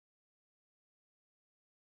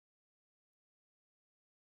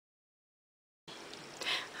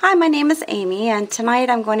Hi, my name is Amy, and tonight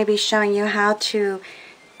I'm going to be showing you how to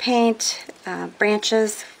paint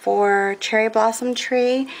branches for cherry blossom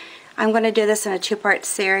tree. I'm going to do this in a two-part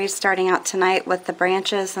series, starting out tonight with the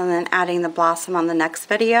branches and then adding the blossom on the next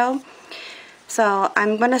video. So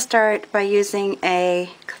I'm going to start by using a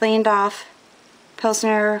cleaned off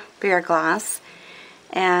Pilsner beer glass,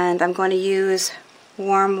 and I'm going to use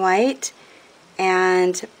warm white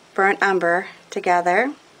and burnt umber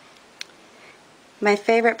together. My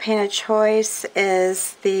favorite paint of choice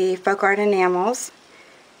is the Folk Art Enamels,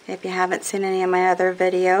 if you haven't seen any of my other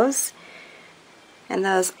videos. And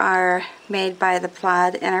those are made by the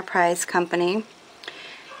Plaid Enterprise Company.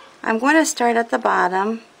 I'm going to start at the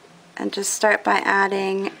bottom and just start by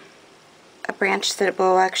adding a branch that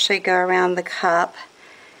will actually go around the cup.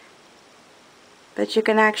 But you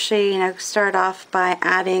can actually, start off by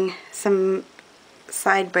adding some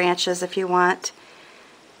side branches if you want.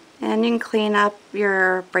 And you can clean up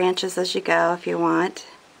your branches as you go if you want.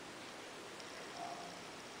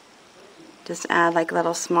 Just add like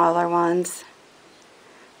little smaller ones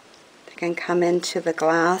that can come into the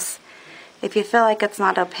glass. If you feel like it's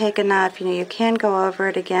not opaque enough, you can go over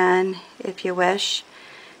it again if you wish,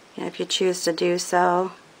 if you choose to do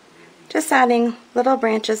so. Just adding little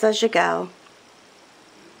branches as you go.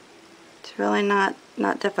 It's really not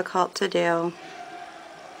difficult to do.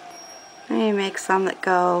 And you make some that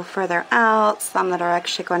go further out, some that are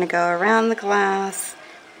actually going to go around the glass.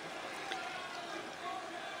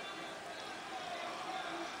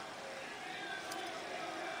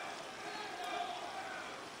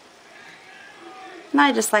 And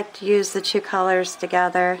I just like to use the two colors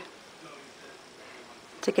together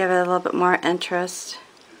to give it a little bit more interest.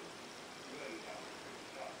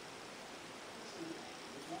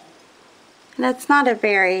 And it's not a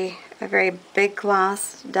very big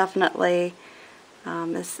glass, definitely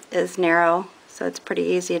is narrow, so it's pretty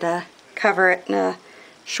easy to cover it in a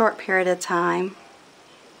short period of time.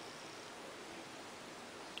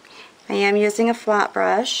 I am using a flat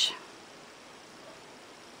brush.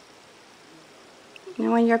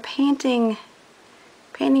 And when you're painting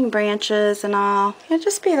branches and all,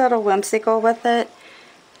 just be a little whimsical with it.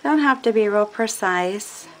 You don't have to be real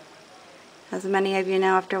precise. As many of you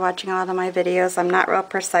know after watching a lot of my videos, I'm not real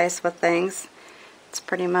precise with things. It's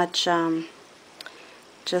pretty much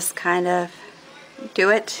just kind of do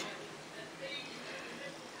it.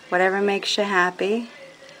 Whatever makes you happy.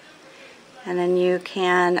 And then you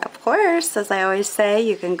can, of course, as I always say,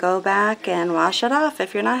 you can go back and wash it off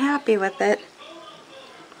if you're not happy with it.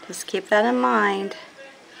 Just keep that in mind.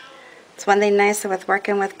 It's one thing nice with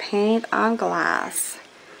working with paint on glass,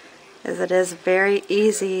 is it is very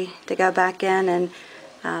easy to go back in and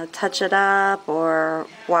touch it up or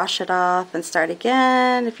wash it off and start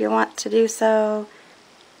again if you want to do so.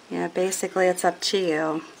 Basically it's up to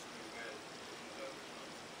you.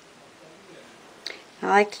 I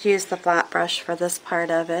like to use the flat brush for this part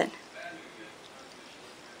of it.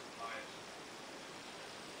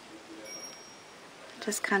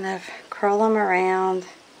 Just kind of curl them around,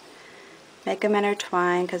 make them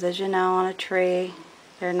intertwine, because as you know on a tree,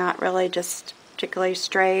 they're not really just particularly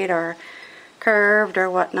straight or curved or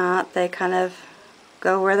whatnot. They kind of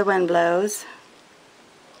go where the wind blows.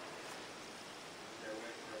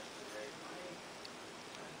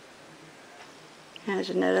 And as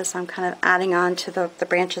you notice, I'm kind of adding on to the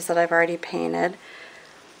branches that I've already painted.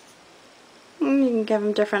 And you can give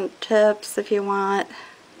them different tips if you want.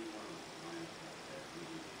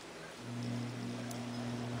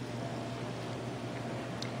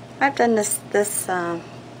 I've done this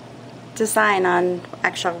design on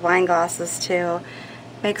actual wine glasses too.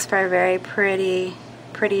 Makes for a very pretty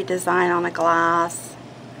design on a glass.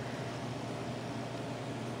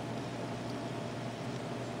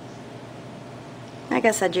 Like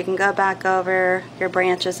I said, you can go back over your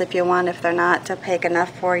branches if you want, if they're not opaque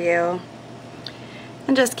enough for you.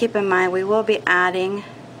 And just keep in mind, we will be adding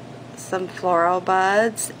some floral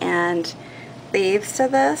buds and leaves to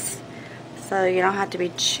this. So you don't have to be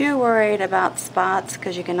too worried about spots,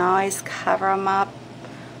 because you can always cover them up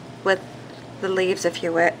with the leaves if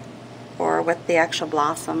you wish, or with the actual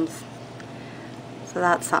blossoms. So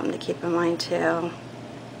that's something to keep in mind too.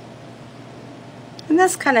 And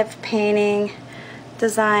this kind of painting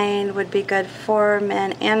design would be good for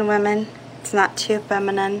men and women. It's not too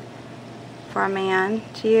feminine for a man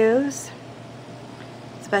to use,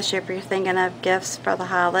 especially if you're thinking of gifts for the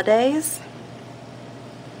holidays.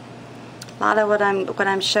 A lot of what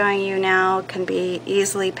I'm showing you now can be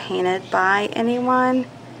easily painted by anyone.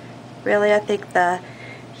 Really, I think the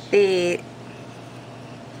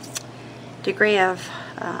degree of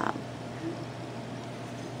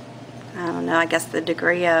I don't know, I guess the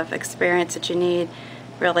degree of experience that you need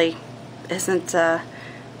really isn't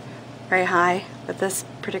very high with this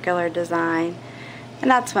particular design.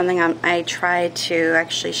 And that's one thing I try to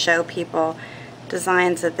actually show people,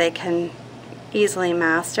 designs that they can easily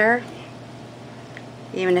master.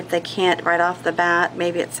 Even if they can't right off the bat,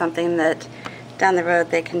 maybe it's something that down the road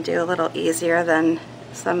they can do a little easier than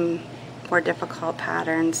some more difficult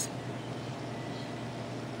patterns.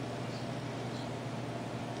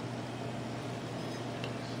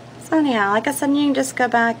 So anyhow, like I said, you can just go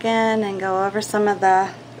back in and go over some of the,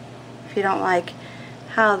 if you don't like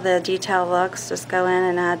how the detail looks, just go in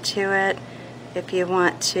and add to it. If you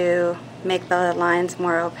want to make the lines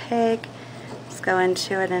more opaque, just go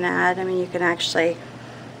into it and add. I mean, you can actually,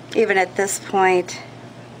 even at this point,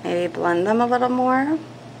 maybe blend them a little more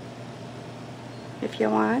if you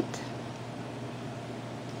want,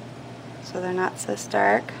 so they're not so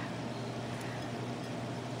stark.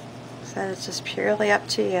 So it's just purely up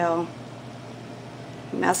to you.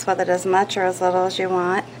 Mess with it as much or as little as you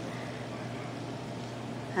want.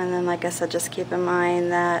 And then, like I said, just keep in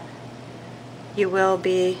mind that you will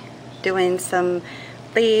be doing some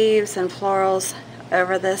leaves and florals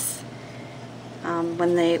over this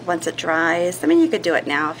once it dries. I mean, you could do it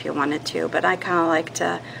now if you wanted to, but I kind of like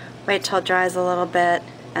to wait till it dries a little bit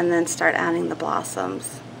and then start adding the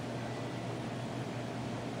blossoms.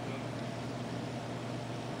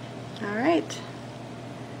 Alright,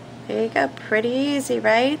 there you go. Pretty easy,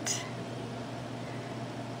 right?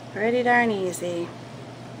 Pretty darn easy.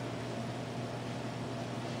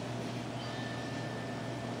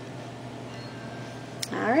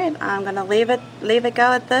 Alright, I'm going to leave it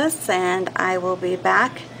go at this, and I will be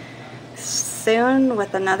back soon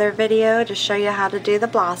with another video to show you how to do the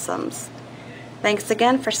blossoms. Thanks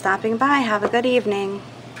again for stopping by. Have a good evening.